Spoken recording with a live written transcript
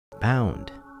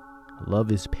abound.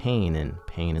 Love is pain, and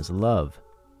pain is love.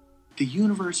 The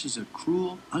universe is a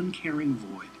cruel, uncaring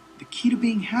void. The key to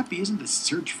being happy isn't to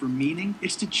search for meaning,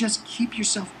 it's to just keep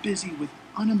yourself busy with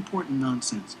unimportant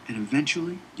nonsense, and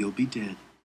eventually you'll be dead.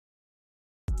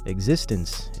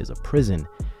 Existence is a prison,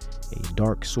 a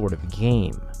dark sort of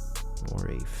game, or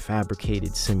a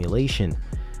fabricated simulation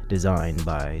designed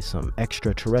by some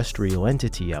extraterrestrial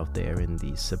entity out there in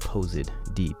the supposed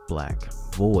deep black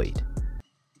void.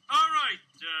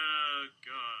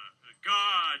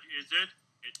 God, is it?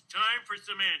 It's time for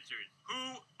some answers.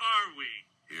 Who are we?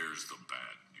 Here's the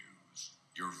bad news.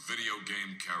 You're video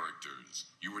game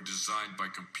characters. You were designed by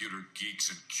computer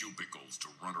geeks in cubicles to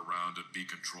run around and be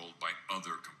controlled by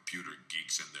other computer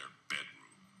geeks in their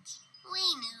bedrooms. We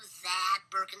knew that,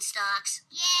 Birkenstocks.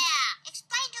 Yeah,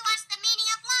 explain to us the meaning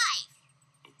of life.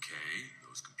 Okay,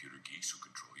 those computer geeks who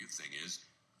control you, thing is,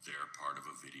 they're part of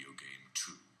a video game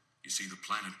too. You see, the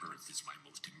planet Earth is my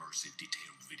most immersive,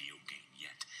 detailed video game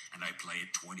yet, and I play it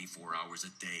 24 hours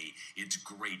a day. It's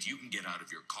great. You can get out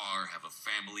of your car, have a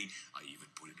family. I even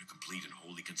put in a complete and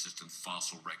wholly consistent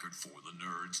fossil record for the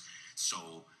nerds.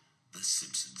 So, the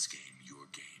Simpsons game, your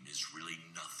game, is really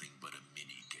nothing but a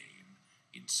mini-game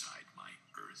inside my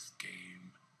Earth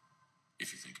game,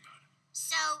 if you think about it.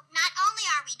 So, not only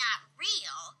are we not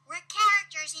real, we're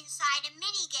characters inside a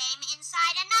mini-game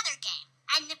inside another game.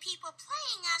 And the people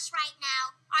playing us right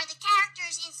now are the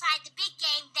characters inside the big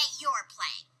game that you're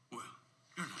playing. Well,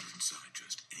 you're not inside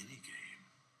just any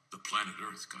game. The planet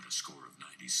Earth got a score of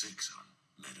 96 on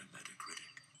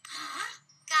Metacritic. Huh?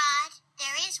 God,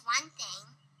 there is one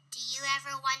thing. Do you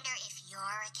ever wonder if you're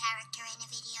a character in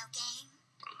a video game?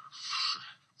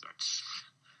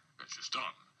 That's just dumb.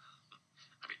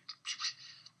 I mean,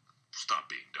 stop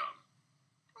being dumb.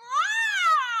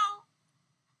 Wow!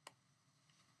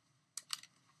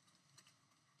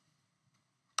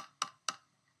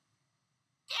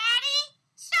 Daddy,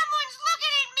 someone's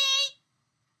looking at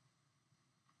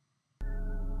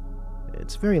me!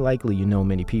 It's very likely you know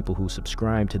many people who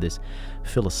subscribe to this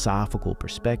philosophical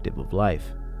perspective of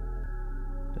life.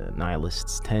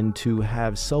 Nihilists tend to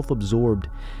have self-absorbed,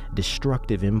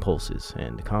 destructive impulses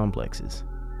and complexes,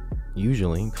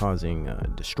 usually causing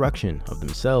destruction of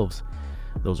themselves,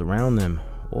 those around them,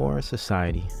 or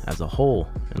society as a whole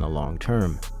in the long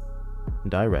term,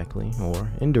 directly or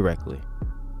indirectly.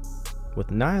 With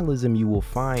nihilism, you will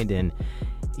find an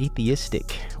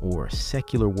atheistic or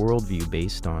secular worldview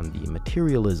based on the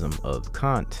materialism of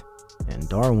Kant and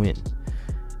Darwin,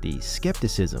 the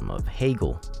skepticism of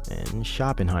Hegel and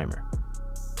Schopenhauer,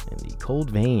 and the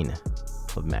cold vein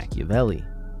of Machiavelli.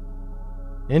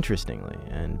 Interestingly,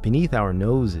 and beneath our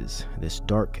noses, this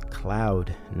dark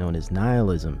cloud known as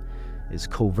nihilism is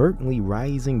covertly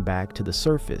rising back to the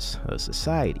surface of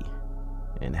society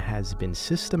and has been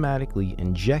systematically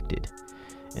injected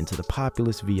into the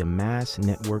populace via mass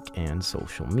network and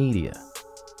social media,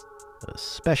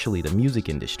 especially the music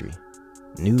industry,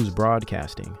 news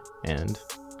broadcasting, and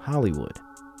Hollywood.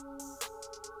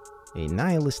 A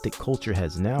nihilistic culture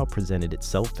has now presented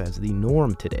itself as the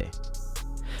norm today.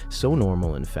 So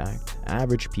normal, in fact,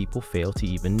 average people fail to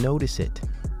even notice it.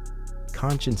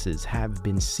 Consciences have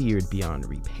been seared beyond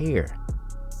repair.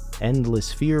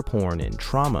 Endless fear porn and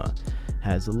trauma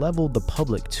has leveled the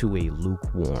public to a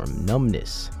lukewarm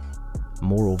numbness.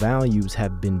 Moral values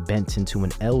have been bent into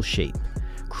an L shape,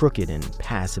 crooked and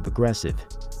passive-aggressive,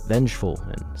 vengeful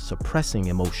and suppressing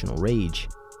emotional rage.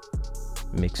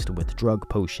 Mixed with drug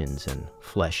potions and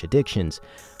flesh addictions,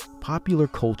 popular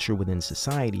culture within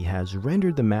society has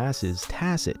rendered the masses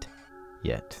tacit,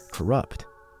 yet corrupt.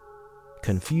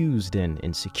 Confused and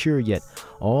insecure, yet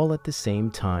all at the same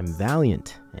time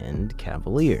valiant and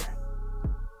cavalier.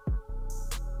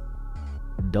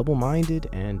 Double-minded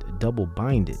and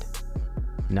double-binded.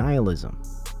 Nihilism,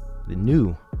 the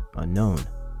new unknown.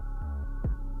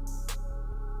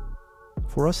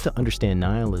 For us to understand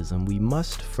nihilism, we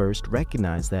must first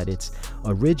recognize that its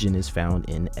origin is found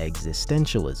in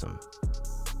existentialism,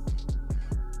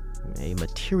 a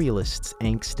materialist's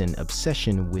angst and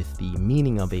obsession with the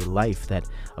meaning of a life that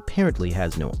apparently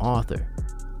has no author.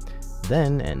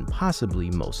 Then, and possibly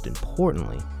most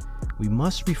importantly, we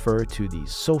must refer to the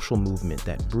social movement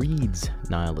that breeds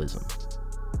nihilism,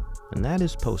 and that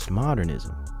is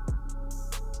postmodernism.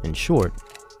 In short,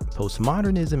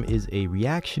 postmodernism is a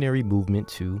reactionary movement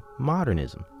to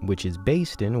modernism, which is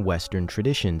based in Western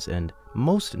traditions and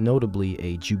most notably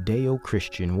a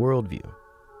Judeo-Christian worldview.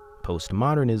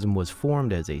 Postmodernism was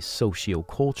formed as a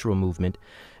socio-cultural movement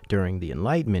during the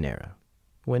Enlightenment era,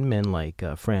 when men like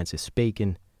Francis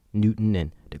Bacon, Newton,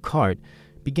 and Descartes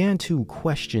began to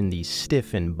question the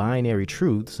stiff and binary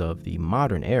truths of the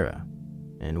modern era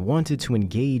and wanted to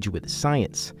engage with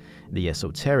science, the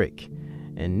esoteric,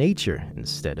 and nature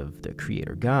instead of the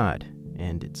Creator God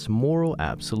and its moral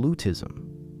absolutism.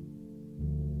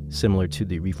 Similar to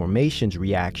the Reformation's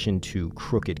reaction to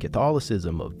crooked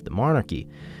Catholicism of the monarchy,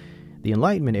 the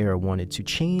Enlightenment era wanted to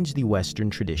change the Western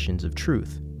traditions of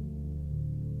truth.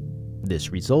 This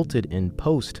resulted in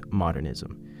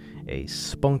postmodernism, a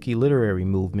spunky literary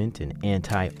movement, an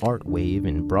anti-art wave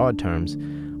in broad terms,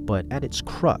 but at its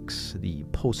crux, the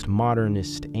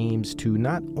postmodernist aims to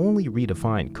not only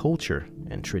redefine culture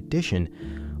and tradition,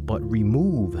 but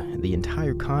remove the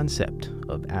entire concept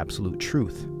of absolute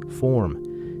truth,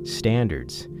 form,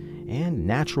 standards, and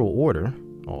natural order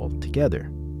altogether.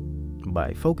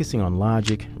 By focusing on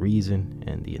logic, reason,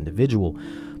 and the individual,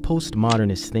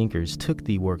 postmodernist thinkers took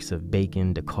the works of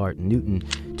Bacon, Descartes, and Newton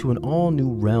to an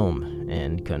all-new realm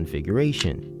and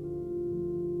configuration,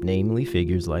 namely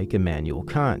figures like Immanuel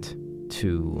Kant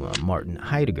to Martin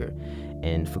Heidegger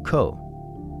and Foucault,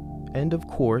 and of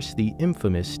course the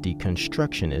infamous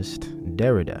deconstructionist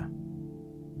Derrida.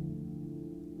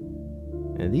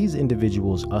 And these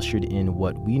individuals ushered in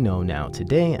what we know now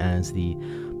today as the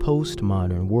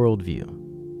postmodern worldview,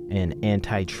 an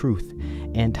anti-truth,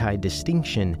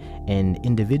 anti-distinction, and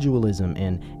individualism,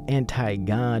 and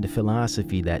anti-God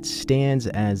philosophy that stands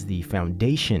as the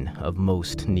foundation of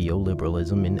most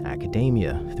neoliberalism in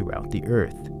academia throughout the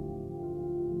earth.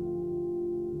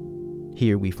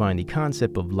 Here we find the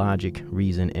concept of logic,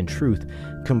 reason, and truth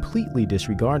completely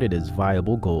disregarded as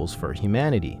viable goals for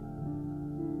humanity.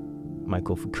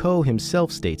 Michel Foucault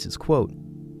himself states as, quote,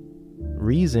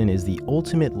 "Reason is the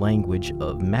ultimate language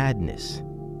of madness.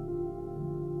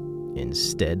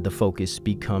 Instead, the focus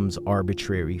becomes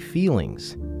arbitrary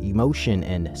feelings, emotion,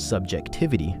 and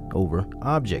subjectivity over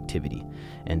objectivity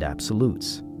and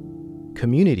absolutes,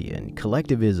 community and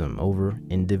collectivism over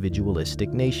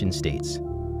individualistic nation-states.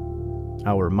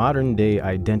 Our modern-day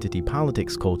identity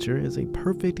politics culture is a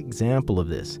perfect example of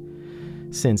this,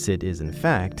 since it is in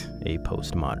fact a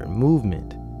postmodern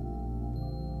movement.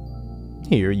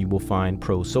 Here you will find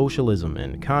pro-socialism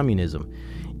and communism,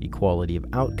 equality of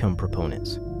outcome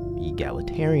proponents,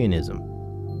 egalitarianism,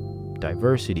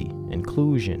 diversity,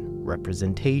 inclusion,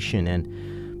 representation, and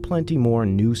plenty more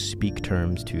newspeak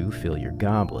terms to fill your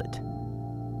goblet.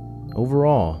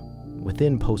 Overall,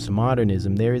 within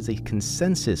postmodernism, there is a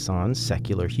consensus on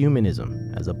secular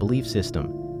humanism as a belief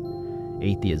system,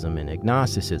 atheism and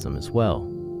agnosticism as well.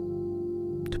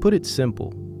 To put it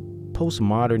simple,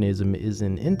 postmodernism is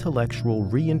an intellectual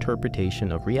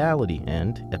reinterpretation of reality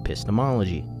and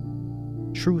epistemology.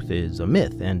 Truth is a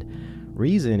myth, and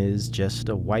reason is just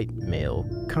a white male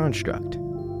construct.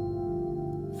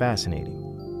 Fascinating.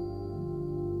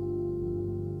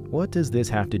 What does this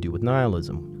have to do with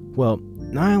nihilism? Well,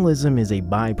 nihilism is a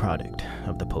byproduct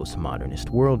of the postmodernist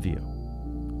worldview.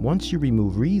 Once you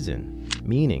remove reason,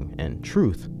 meaning, and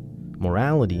truth,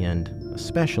 morality, and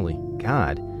especially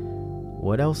God,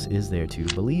 what else is there to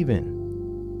believe in?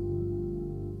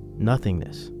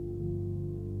 Nothingness.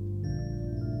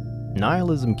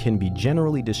 Nihilism can be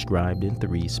generally described in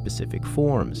three specific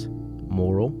forms: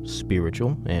 moral,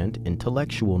 spiritual, and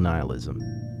intellectual nihilism.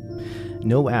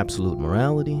 No absolute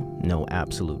morality, no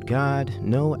absolute God,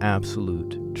 no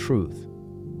absolute truth.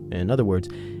 In other words,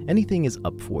 anything is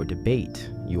up for debate.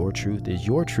 Your truth is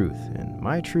your truth, and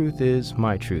my truth is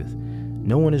my truth.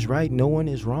 No one is right, no one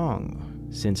is wrong.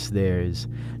 Since there's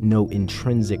no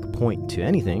intrinsic point to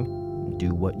anything,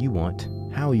 do what you want,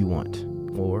 how you want,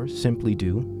 or simply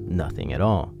do nothing at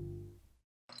all.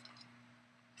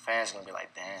 Fans gonna be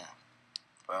like, damn,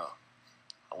 bro,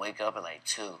 I wake up at like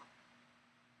 2.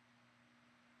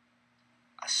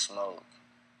 I smoke,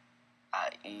 I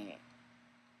eat,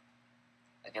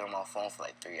 I get on my phone for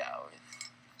like 3 hours,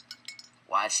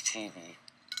 watch TV,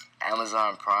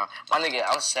 Amazon Prime. My nigga,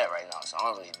 I'm set right now, so I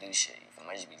don't really do shit. I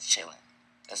might just be chilling.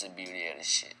 That's the beauty of this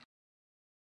shit.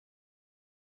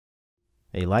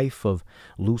 A life of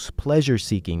loose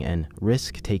pleasure-seeking and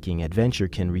risk-taking adventure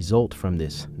can result from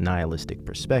this nihilistic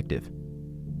perspective,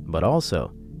 but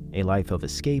also a life of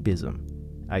escapism,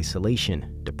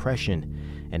 isolation,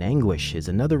 depression, and anguish is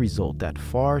another result that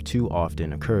far too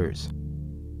often occurs.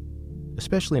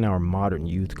 Especially in our modern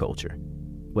youth culture,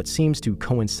 what seems to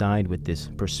coincide with this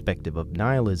perspective of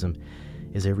nihilism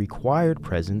is a required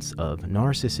presence of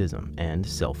narcissism and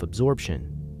self-absorption.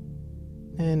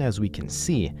 And as we can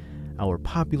see, our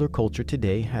popular culture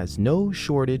today has no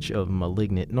shortage of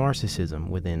malignant narcissism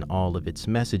within all of its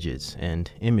messages and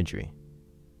imagery.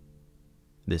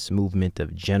 This movement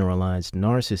of generalized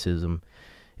narcissism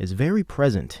is very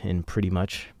present in pretty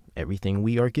much everything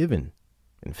we are given.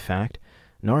 In fact,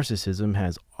 narcissism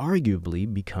has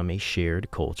arguably become a shared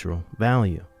cultural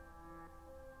value.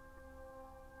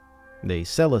 They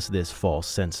sell us this false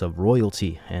sense of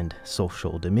royalty and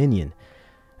social dominion,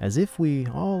 as if we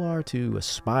all are to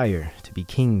aspire to be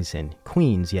kings and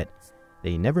queens, yet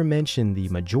they never mention the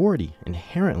majority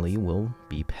inherently will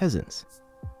be peasants.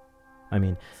 I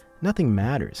mean, nothing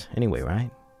matters anyway,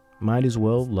 right? Might as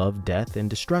well love death and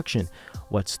destruction.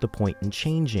 What's the point in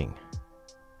changing?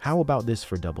 How about this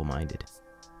for double-minded?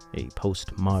 A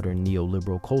postmodern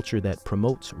neoliberal culture that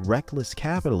promotes reckless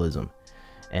capitalism,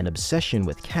 an obsession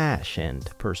with cash and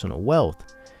personal wealth,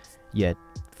 yet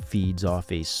feeds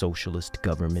off a socialist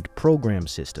government program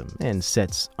system and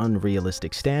sets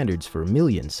unrealistic standards for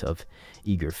millions of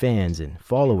eager fans and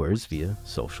followers via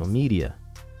social media.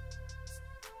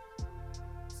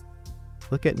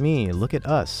 Look at me, look at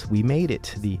us. We made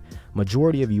it. The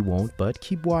majority of you won't, but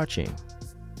keep watching.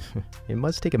 It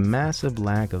must take a massive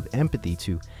lack of empathy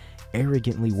to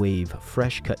arrogantly wave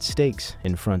fresh-cut steaks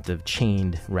in front of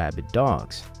chained rabid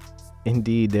dogs.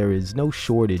 Indeed, there is no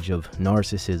shortage of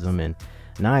narcissism and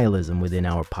nihilism within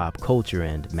our pop culture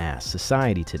and mass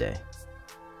society today.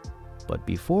 But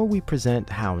before we present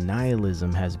how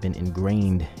nihilism has been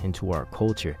ingrained into our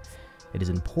culture, it is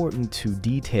important to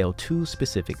detail two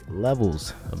specific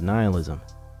levels of nihilism.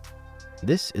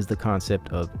 This is the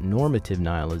concept of normative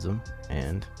nihilism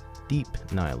and deep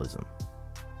nihilism.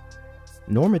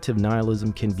 Normative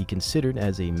nihilism can be considered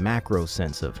as a macro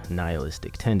sense of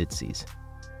nihilistic tendencies,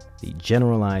 the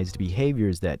generalized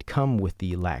behaviors that come with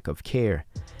the lack of care,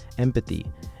 empathy,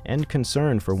 and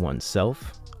concern for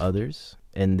oneself, others,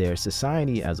 and their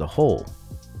society as a whole.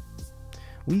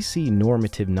 We see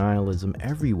normative nihilism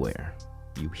everywhere.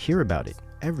 You hear about it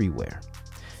everywhere.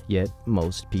 Yet,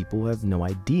 most people have no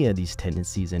idea these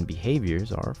tendencies and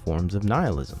behaviors are forms of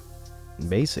nihilism.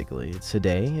 Basically,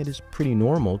 today it is pretty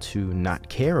normal to not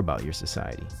care about your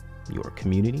society, your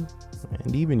community,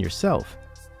 and even yourself,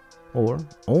 or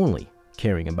only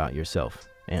caring about yourself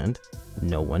and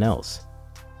no one else.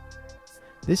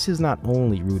 This is not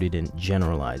only rooted in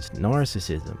generalized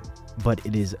narcissism, but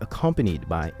it is accompanied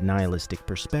by nihilistic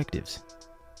perspectives.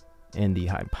 And the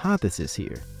hypothesis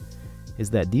here is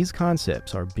that these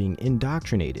concepts are being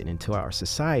indoctrinated into our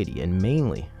society and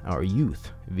mainly our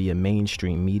youth via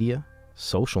mainstream media,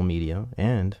 social media,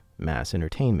 and mass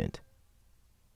entertainment.